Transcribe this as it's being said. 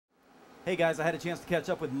Hey guys, I had a chance to catch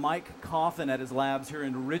up with Mike Coffin at his labs here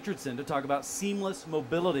in Richardson to talk about seamless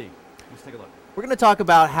mobility. Let's take a look. We're going to talk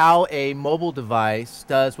about how a mobile device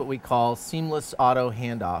does what we call seamless auto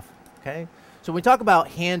handoff. Okay? So when we talk about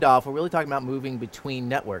handoff, we're really talking about moving between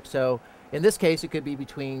networks. So in this case, it could be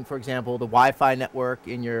between, for example, the Wi-Fi network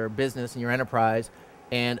in your business, in your enterprise,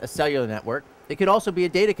 and a cellular network. It could also be a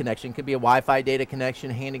data connection. It could be a Wi-Fi data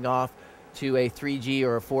connection handing off to a 3G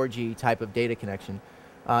or a 4G type of data connection.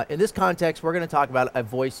 In this context, we're going to talk about a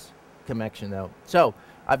voice connection, though. So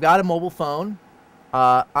I've got a mobile phone.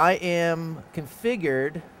 I am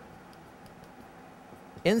configured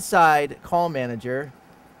inside Call Manager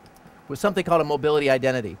with something called a mobility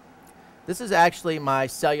identity. This is actually my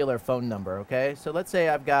cellular phone number, okay? So let's say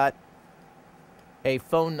I've got a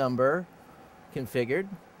phone number configured,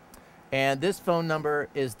 and this phone number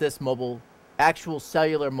is this actual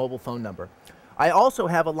cellular mobile phone number. I also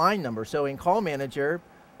have a line number. So in Call Manager,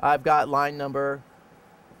 I've got line number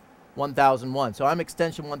 1001. So I'm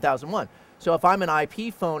extension 1001. So if I'm an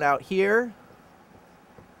IP phone out here,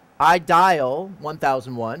 I dial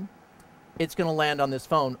 1001. It's going to land on this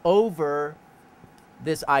phone over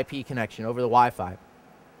this IP connection, over the Wi-Fi.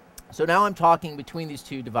 So now I'm talking between these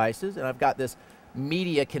two devices, and I've got this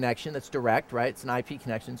media connection that's direct, right? It's an IP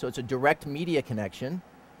connection, so it's a direct media connection.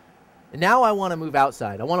 And now I want to move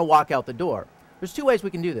outside. I want to walk out the door. There's two ways we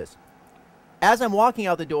can do this. As I'm walking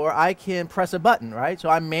out the door, I can press a button, right? So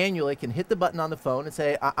I manually can hit the button on the phone and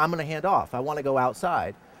say, I'm going to hand off. I want to go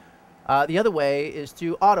outside. The other way is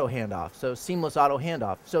to auto-handoff, so seamless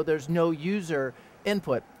auto-handoff. So there's no user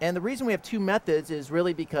input. And the reason we have two methods is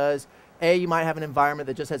really because, A, you might have an environment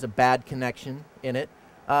that just has a bad connection in it,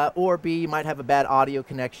 or B, you might have a bad audio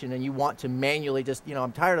connection and you want to manually just,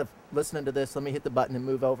 I'm tired of listening to this, let me hit the button and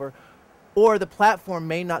move over. Or the platform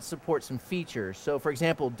may not support some features. So for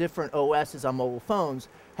example, different OSs on mobile phones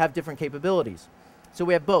have different capabilities. So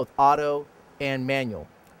we have both auto and manual.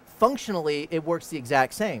 Functionally, it works the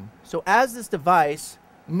exact same. So as this device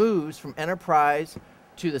moves from enterprise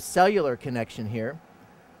to the cellular connection here,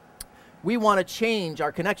 we want to change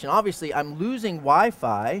our connection. Obviously, I'm losing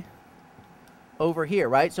Wi-Fi over here,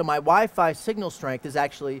 right? So my Wi-Fi signal strength is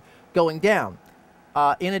actually going down.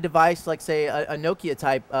 In a device like, say, a Nokia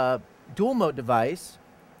type dual mode device,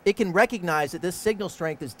 it can recognize that this signal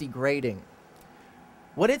strength is degrading.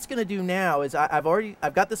 What it's going to do now is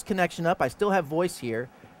I've got this connection up. I still have voice here.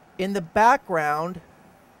 In the background,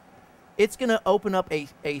 it's going to open up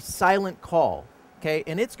a silent call, okay?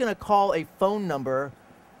 And it's going to call a phone number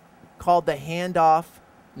called the handoff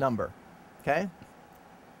number, okay?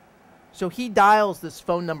 So he dials this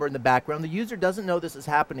phone number in the background. The user doesn't know this is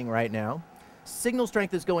happening right now. Signal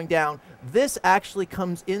strength is going down. This actually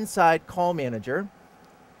comes inside Call Manager,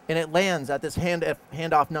 and it lands at this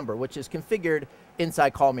handoff number, which is configured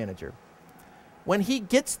inside Call Manager. When he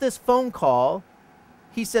gets this phone call,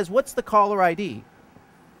 he says, what's the caller ID?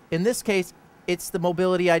 In this case, it's the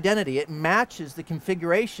mobility identity. It matches the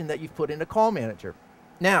configuration that you've put into Call Manager.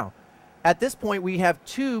 Now, at this point, we have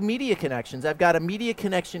two media connections. I've got a media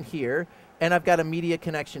connection here, and I've got a media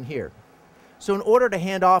connection here. So in order to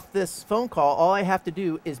hand off this phone call, all I have to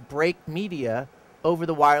do is break media over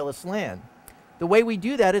the wireless LAN. The way we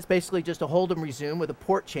do that is basically just a hold and resume with a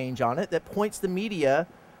port change on it that points the media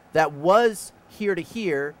that was here to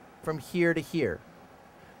here from here to here.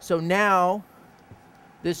 So now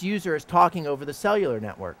this user is talking over the cellular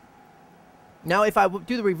network. Now if I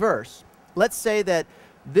do the reverse, let's say that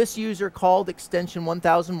this user called extension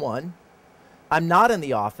 1001. I'm not in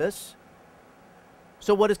the office.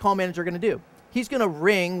 So what is Call Manager going to do? He's going to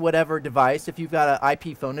ring whatever device. If you've got an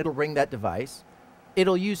IP phone, it'll ring that device.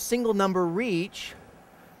 It'll use single number reach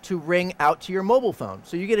to ring out to your mobile phone.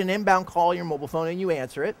 So you get an inbound call on your mobile phone and you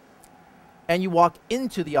answer it. And you walk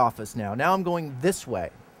into the office now. Now I'm going this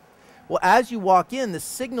way. Well, as you walk in, the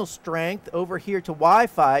signal strength over here to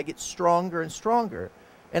Wi-Fi gets stronger and stronger.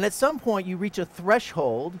 And at some point, you reach a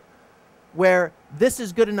threshold where this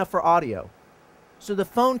is good enough for audio. So the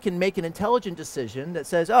phone can make an intelligent decision that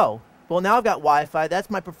says, oh, well, now I've got Wi-Fi. That's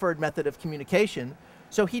my preferred method of communication.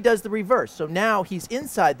 So he does the reverse. So now he's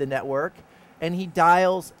inside the network, and he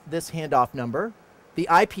dials this handoff number, the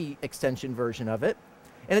IP extension version of it,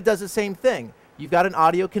 and it does the same thing. You've got an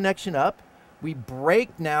audio connection up. We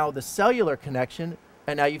break now the cellular connection,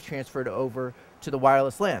 and now you've transferred over to the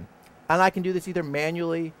wireless LAN. And I can do this either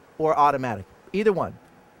manually or automatic, either one.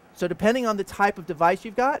 So depending on the type of device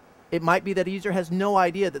you've got, it might be that a user has no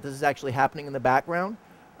idea that this is actually happening in the background,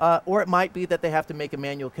 or it might be that they have to make a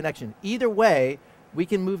manual connection. Either way, we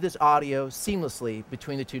can move this audio seamlessly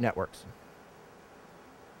between the two networks.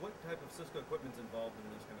 What type of Cisco equipment's involved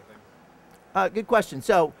in this kind of thing? Good question.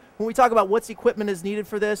 So When we talk about what's equipment is needed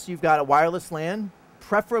for this, you've got a wireless LAN,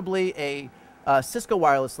 preferably a Cisco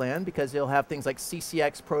wireless LAN, because they'll have things like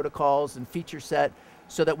CCX protocols and feature set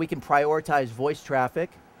so that we can prioritize voice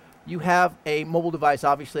traffic. You have a mobile device,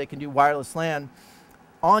 obviously, that can do wireless LAN.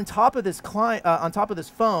 On top of this client, on top of this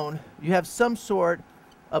phone, you have some sort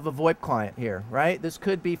of a VoIP client here, right? This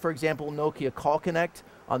could be, for example, Nokia Call Connect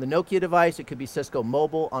on the Nokia device. It could be Cisco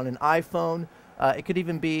Mobile on an iPhone. It could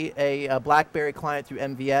even be a BlackBerry client through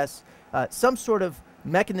MVS. Some sort of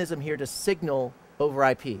mechanism here to signal over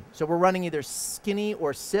IP. So we're running either skinny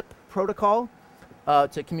or SIP protocol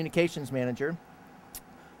to Communications Manager.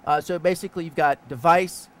 So basically, you've got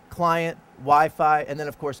device, client, Wi-Fi, and then,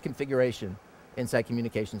 of course, configuration inside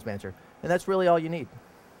Communications Manager. And that's really all you need.